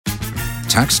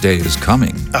Tax day is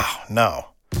coming. Oh, no.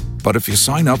 But if you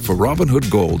sign up for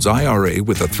Robinhood Gold's IRA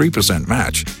with a 3%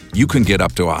 match, you can get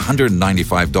up to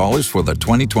 $195 for the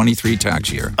 2023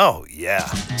 tax year. Oh, yeah.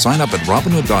 Sign up at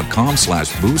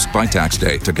Robinhood.com/boost by tax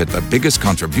day to get the biggest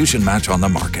contribution match on the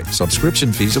market.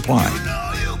 Subscription fees apply.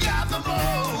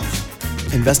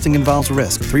 Investing involves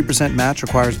risk. 3% match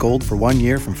requires gold for 1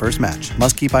 year from first match.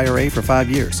 Must keep IRA for 5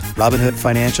 years. Robinhood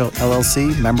Financial,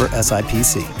 LLC, member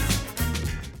SIPC.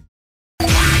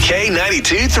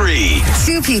 K92-3.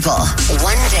 Two people,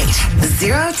 one date,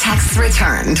 0 texts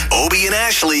returned. Obie and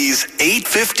Ashley's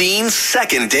 8:15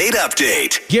 second date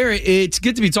update. Garrett, it's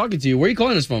good to be talking to you. Where are you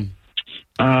calling us from?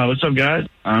 What's up, guys?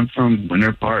 I'm from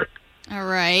Winter Park. All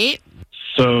right.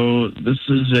 So this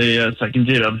is a second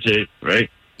date update, right?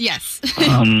 Yes.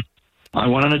 I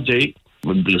went on a date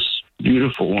with this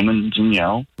beautiful woman,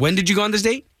 Danielle, When did you go on this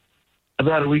date?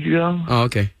 about a week ago. Oh,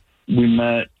 okay. We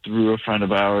met through a friend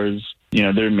of ours. You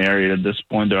know, they're married at this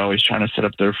point. They're always trying to set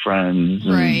up their friends.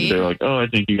 And Right. they're like, oh, I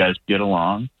think you guys get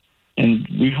along. And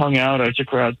we hung out. I took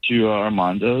her out to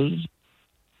Armando's.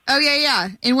 Oh, yeah.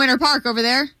 In Winter Park over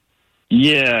there.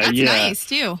 Yeah, That's yeah. nice,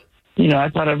 too. You know, I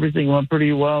thought everything went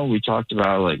pretty well. We talked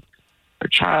about, like, our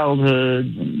childhood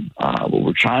and what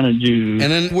we're trying to do. And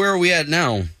then where are we at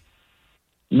now?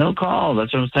 No call.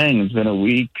 That's what I'm saying. It's been a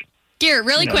week. Garrett,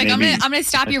 really Yeah, quick, I'm maybe gonna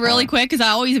stop you really fine. quick because I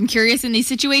always am curious in these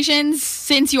situations.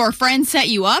 Since your friends set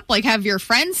you up, like, have your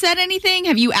friends said anything?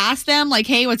 Have you asked them, like,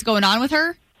 hey, what's going on with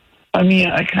her? I mean,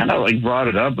 I kind of, like, brought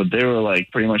it up, but they were,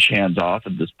 like, pretty much hands off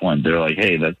at this point. They're like,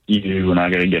 hey, that's you. We're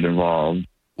not going to get involved.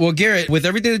 Well, Garrett, with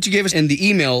everything that you gave us in the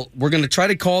email, we're going to try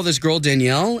to call this girl,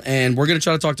 Danielle, and we're going to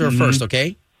try to talk to her first,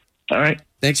 okay? All right.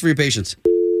 Thanks for your patience.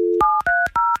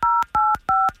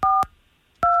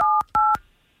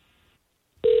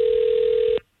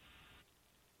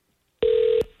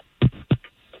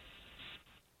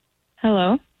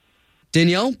 Hello.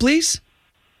 Danielle, please.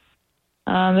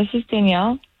 This is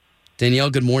Danielle. Danielle,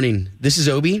 good morning. This is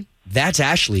Obie. That's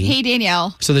Ashley. Hey,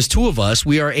 Danielle. So there's two of us.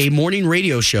 We are a morning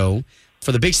radio show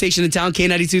for the big station in town,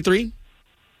 K92.3.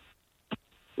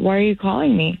 Why are you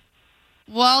calling me?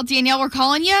 Well, Danielle, we're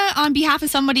calling you on behalf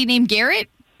of somebody named Garrett.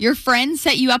 Your friend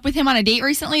set you up with him on a date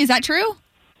recently. Is that true?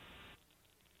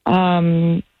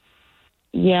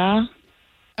 Yeah.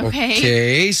 Okay.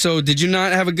 Okay, so did you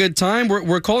not have a good time?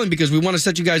 We're calling because we want to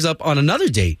set you guys up on another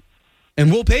date,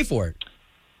 and we'll pay for it.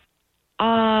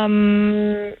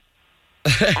 I'm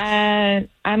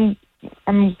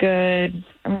good.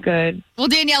 I'm good. Well,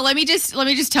 Danielle, let me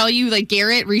just tell you, like,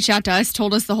 Garrett reached out to us,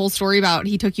 told us the whole story about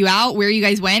he took you out, where you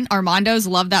guys went. Armando's,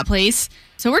 loved that place.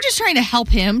 So we're just trying to help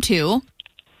him too.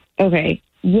 Okay.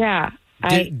 Yeah.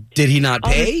 Did he not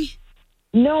pay?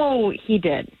 No, he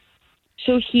did.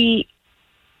 So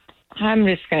I'm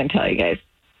just going to tell you guys.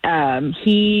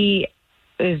 He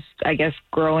is, I guess,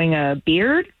 growing a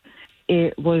beard.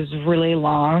 It was really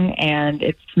long and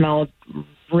it smelled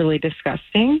really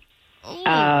disgusting.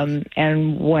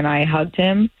 And when I hugged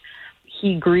him,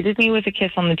 he greeted me with a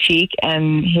kiss on the cheek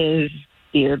and his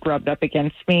beard rubbed up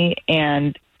against me.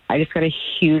 And I just got a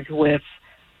huge whiff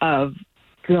of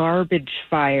garbage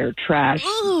fire trash.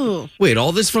 Ooh. Wait,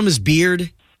 all this from his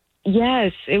beard?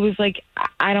 Yes, it was like,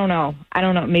 I don't know.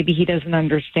 Maybe he doesn't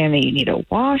understand that you need to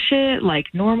wash it like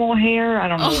normal hair. I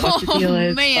don't know what the deal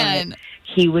is. Man. But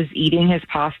he was eating his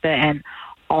pasta and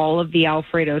all of the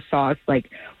Alfredo sauce like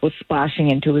was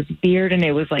splashing into his beard, and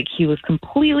it was like he was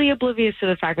completely oblivious to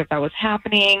the fact that was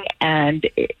happening, and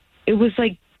it was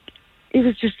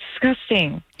just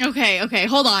disgusting. Okay,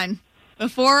 hold on.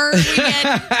 Before we get,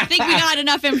 I think we got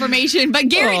enough information, but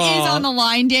Garrett is on the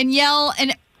line, Danielle,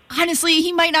 and honestly,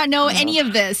 he might not know any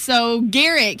of this. So,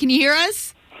 Garrett, can you hear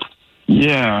us?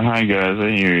 Yeah. Hi, guys.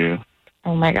 I hear you.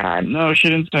 Oh, my God. No, she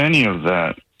didn't say any of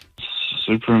that.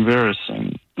 Super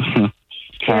embarrassing.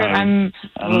 Garrett, I'm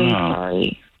I don't really know.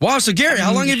 sorry. Wow, so Garrett,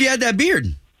 how long have you had that beard?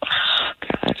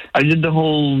 God. I did the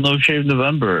whole No Shave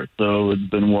November, so it's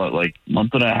been, like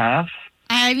month and a half?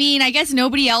 I mean, I guess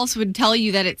nobody else would tell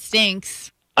you that it stinks.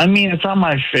 I mean, it's on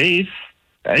my face.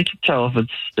 I can tell if it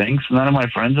stinks. None of my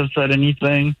friends have said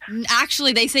anything.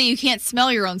 Actually, they say you can't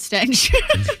smell your own stench.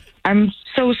 I'm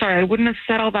so sorry. I wouldn't have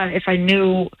said all that if I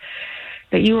knew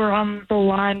that you were on the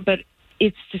line, but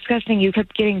it's disgusting. You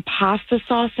kept getting pasta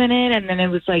sauce in it, and then it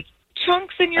was like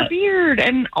chunks in your beard.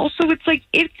 And also, it's a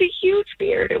huge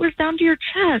beard. It was down to your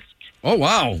chest. Oh,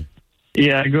 wow.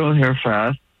 Yeah, I grow hair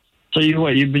fast. So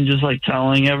you've been just like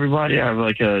telling everybody I have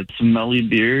like a smelly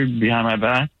beard behind my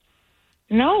back?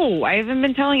 No, I haven't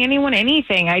been telling anyone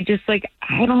anything. I just I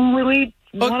don't really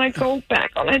want to go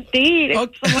back on a date. Well,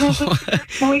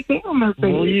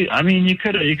 you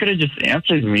could have just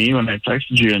answered me when I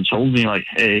texted you and told me, like,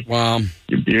 hey,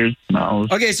 your beard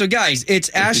smells. Okay, so guys, it's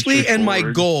Ashley and my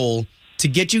goal to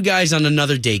get you guys on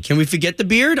another date. Can we forget the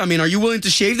beard? I mean, are you willing to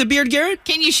shave the beard, Garrett?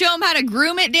 Can you show him how to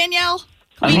groom it, Danielle?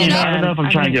 I don't know if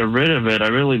I'm trying to get rid of it. I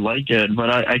really like it, but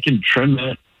I can trim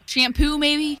it. Shampoo,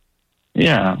 maybe?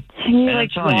 Yeah. Can you,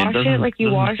 wash it like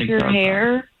you wash your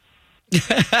hair?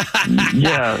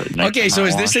 Yeah. Okay, so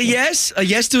is this a yes? A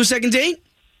yes to a second date?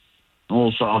 A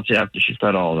little salty after she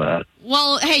said all that.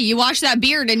 Well, hey, you wash that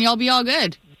beard and you'll be all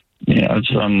good. Yeah, it's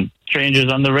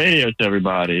strangers on the radio to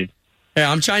everybody.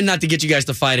 Yeah, I'm trying not to get you guys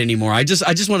to fight anymore. I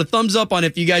just want a thumbs up on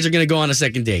if you guys are going to go on a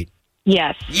second date.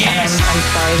 Yes. Yes. I'm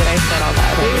sorry that I said all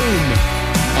that. Boom.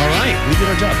 All right, we did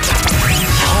our job.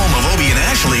 Home of Obie and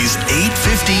Ashley's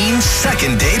 8:15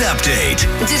 second date update.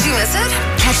 Did you miss it?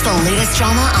 Catch the latest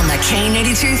drama on the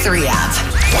K82.3 app.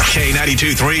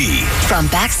 K82.3. From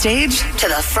backstage to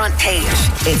the front page,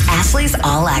 it's Ashley's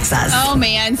All Access. Oh,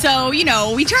 man. So, we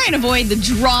try and avoid the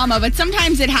drama, but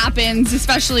sometimes it happens,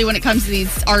 especially when it comes to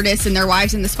these artists and their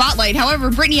wives in the spotlight.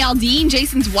 However, Brittany Aldean,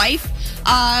 Jason's wife,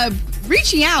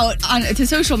 reaching out to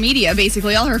social media,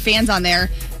 basically, all her fans on there,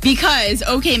 because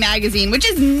OK Magazine, which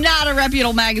is not a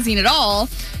reputable magazine at all,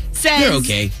 says... You're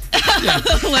okay.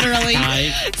 Literally.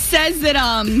 Says that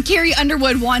Carrie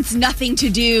Underwood wants nothing to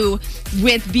do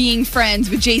with being friends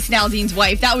with Jason Aldean's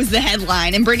wife. That was the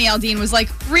headline. And Brittany Aldean was like,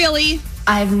 really?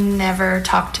 I've never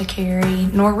talked to Carrie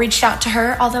nor reached out to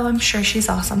her, although I'm sure she's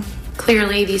awesome.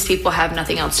 Clearly, these people have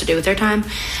nothing else to do with their time.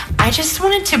 I just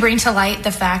wanted to bring to light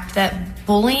the fact that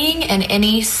bullying in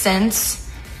any sense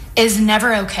is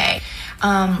never okay.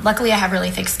 Luckily, I have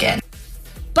really thick skin.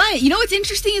 But what's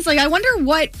interesting is, I wonder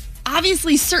what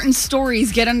obviously certain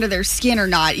stories get under their skin or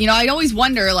not. I'd always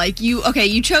wonder,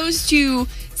 you chose to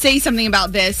say something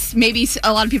about this. Maybe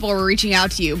a lot of people were reaching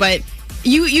out to you, but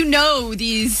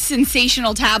these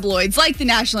sensational tabloids like the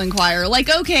National Enquirer,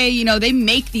 they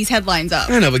make these headlines up.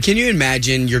 I know, but can you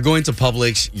imagine you're going to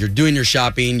Publix, you're doing your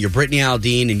shopping, you're Brittany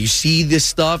Aldean, and you see this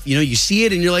stuff, you see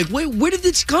it and you're like, wait, where did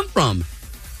this come from?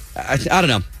 I don't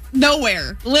know.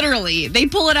 Nowhere. Literally. They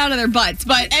pull it out of their butts.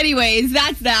 But anyways,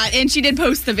 that's that. And she did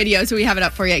post the video, so we have it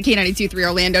up for you at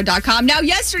K923Orlando.com. Now,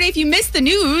 yesterday, if you missed the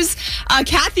news,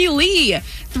 Kathy Lee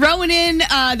throwing in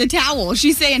the towel.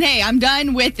 She's saying, hey, I'm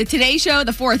done with the Today Show,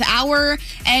 the fourth hour.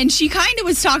 And she kind of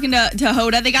was talking to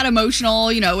Hoda. They got emotional,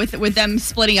 with them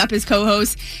splitting up as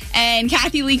co-hosts. And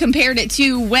Kathy Lee compared it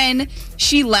to when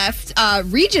she left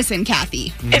Regis and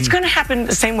Kathy. It's going to happen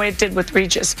the same way it did with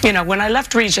Regis. When I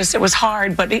left Regis, it was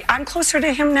hard, but I'm closer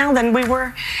to him now than we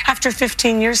were after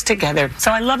 15 years together.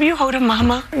 So I love you, Hoda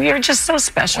Mama. You're just so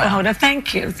special, Hoda.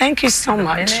 Thank you. Thank you so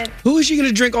much. Who is she going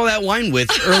to drink all that wine with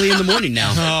early in the morning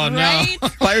now? Oh, no. Right?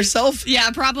 By herself?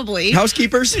 Yeah, probably.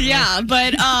 Housekeepers? Yeah,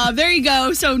 but there you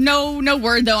go. So no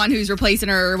word, though, on who's replacing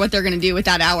her or what they're going to do with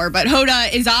that hour. But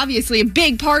Hoda is obviously a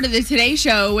big part of the Today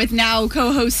Show with now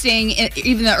co-hosting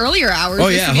even the earlier hours. Oh,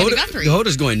 yeah.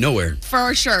 Hoda's going nowhere.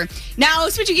 For sure. Now,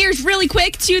 switching gears really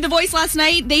quick to The Voice last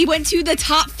night. They went to the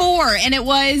top four, and it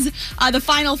was the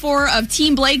final four of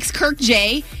Team Blake's Kirk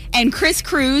J. and Chris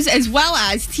Cruz, as well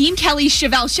as Team Kelly's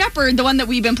Chevelle Shepherd, the one that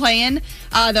we've been playing,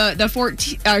 the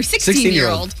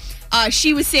 16-year-old.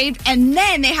 She was saved, and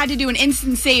then they had to do an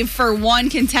instant save for one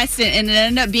contestant, and it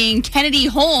ended up being Kennedy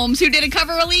Holmes, who did a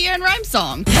cover of a Leah and Rhyme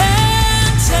song.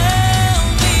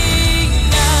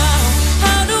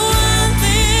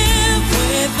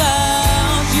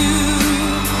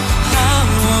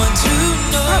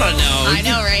 I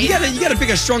know, right? You gotta pick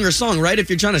a stronger song, right? If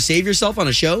you're trying to save yourself on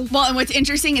a show. Well, and what's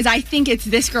interesting is I think it's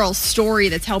this girl's story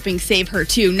that's helping save her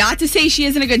too. Not to say she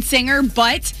isn't a good singer,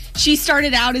 but she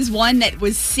started out as one that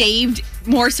was saved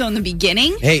more so in the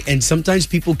beginning. Hey, and sometimes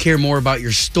people care more about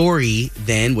your story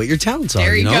than what your talents are.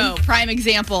 There you go. Prime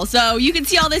example. So you can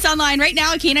see all this online right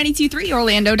now at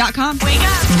K923Orlando.com. Wake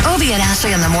up. Obie and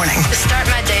Ashley in the morning. Start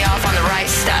my day off on the right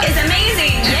stuff. It's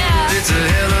amazing. Yeah. It's a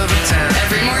hell of a time.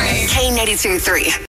 Every morning. K92.3.